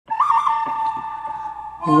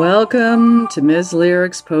Welcome to Ms.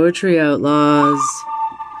 Lyric's Poetry Outlaws.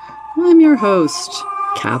 I'm your host,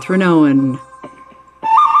 Catherine Owen.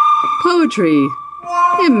 Poetry,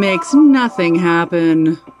 it makes nothing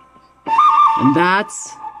happen. And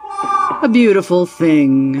that's a beautiful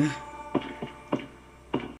thing.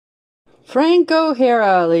 Franco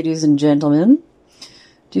Hara, ladies and gentlemen.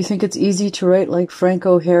 Do you think it's easy to write like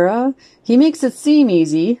Franco Hara? He makes it seem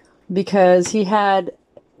easy because he had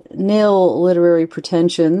nil literary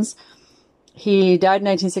pretensions. He died in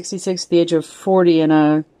 1966 at the age of 40 in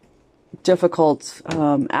a difficult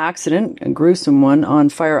accident, a gruesome one, on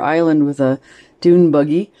Fire Island with a dune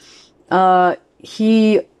buggy.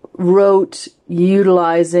 He wrote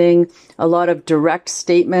utilizing a lot of direct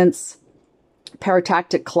statements,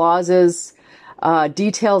 paratactic clauses,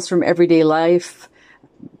 details from everyday life.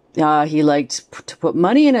 He liked to put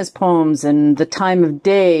money in his poems and the time of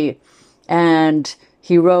day, and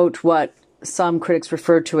he wrote what some critics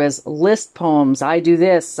referred to as list poems. I do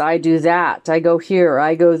this, I do that, I go here,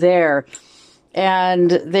 I go there. And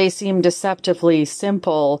they seem deceptively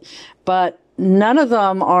simple, but none of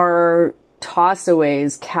them are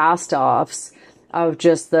toss-aways, cast-offs of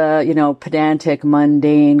just the, pedantic,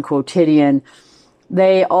 mundane, quotidian.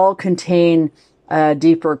 They all contain a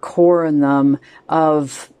deeper core in them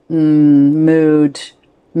of mood,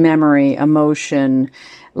 memory, emotion.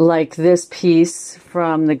 Like this piece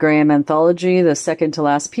from the Graham Anthology, the second to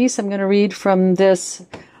last piece I'm going to read from this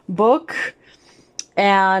book.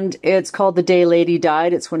 And it's called The Day Lady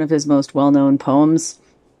Died. It's one of his most well-known poems.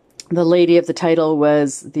 The lady of the title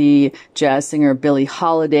was the jazz singer Billie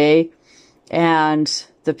Holiday. And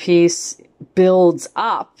the piece builds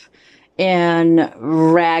up in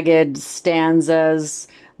ragged stanzas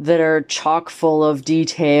that are chock full of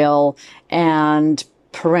detail and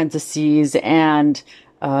parentheses and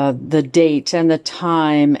the date and the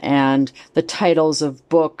time and the titles of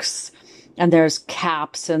books, and there's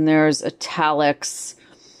caps and there's italics,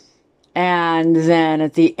 and then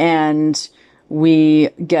at the end we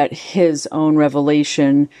get his own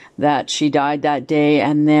revelation that she died that day,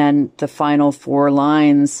 and then the final 4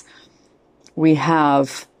 lines we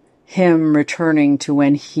have him returning to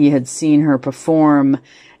when he had seen her perform,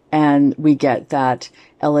 and we get that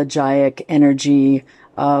elegiac energy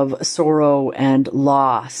of sorrow and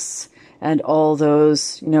loss, and all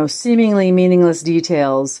those, seemingly meaningless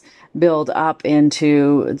details build up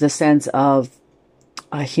into the sense of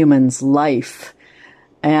a human's life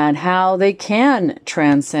and how they can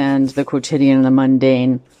transcend the quotidian and the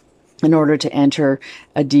mundane in order to enter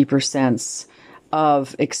a deeper sense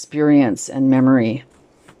of experience and memory.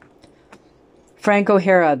 Franco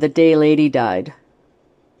Hara, The Day Lady Died.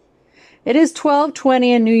 It is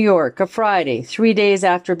 12:20 in New York, a Friday, 3 days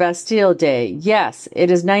after Bastille Day. Yes,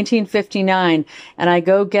 it is 1959, and I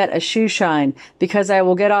go get a shoe shine because I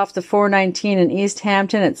will get off the 419 in East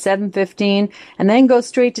Hampton at 7:15 and then go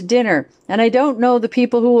straight to dinner, and I don't know the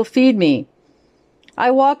people who will feed me.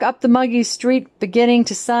 I walk up the muggy street beginning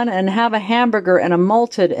to sun and have a hamburger and a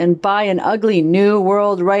malted and buy an ugly New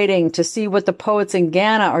World writing to see what the poets in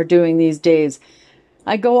Ghana are doing these days.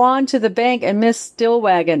 I go on to the bank, and Miss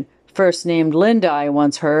Stillwagon, first named Linda, I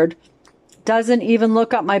once heard, doesn't even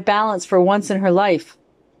look up my balance for once in her life.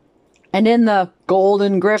 And in the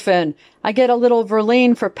Golden Griffin, I get a little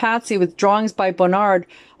Verlaine for Patsy with drawings by Bonnard,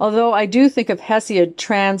 although I do think of Hesiod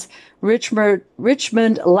trans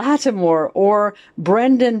Richmond Lattimore, or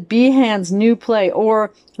Brendan Behan's new play,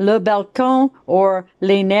 or Le Balcon, or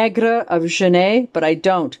Les Nègres of Genet, but I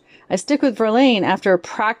don't. I stick with Verlaine after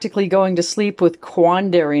practically going to sleep with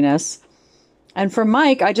quandariness. And for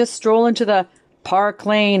Mike, I just stroll into the Park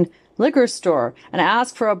Lane liquor store and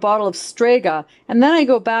ask for a bottle of Strega, and then I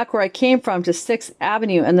go back where I came from to 6th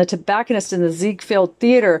Avenue and the tobacconist in the Ziegfeld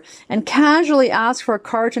Theater and casually ask for a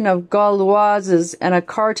carton of Gauloises and a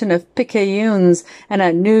carton of Picayunes and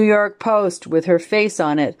a New York Post with her face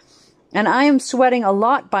on it. And I am sweating a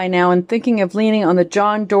lot by now and thinking of leaning on the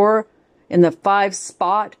John door in the 5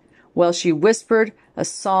 spot while she whispered a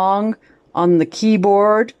song on the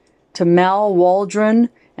keyboard to Mal Waldron,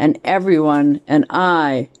 and everyone and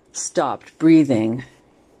I stopped breathing.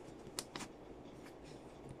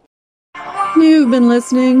 You've been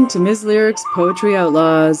listening to Ms. Lyric's Poetry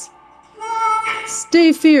Outlaws.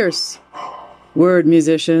 Stay fierce, word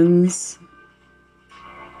musicians.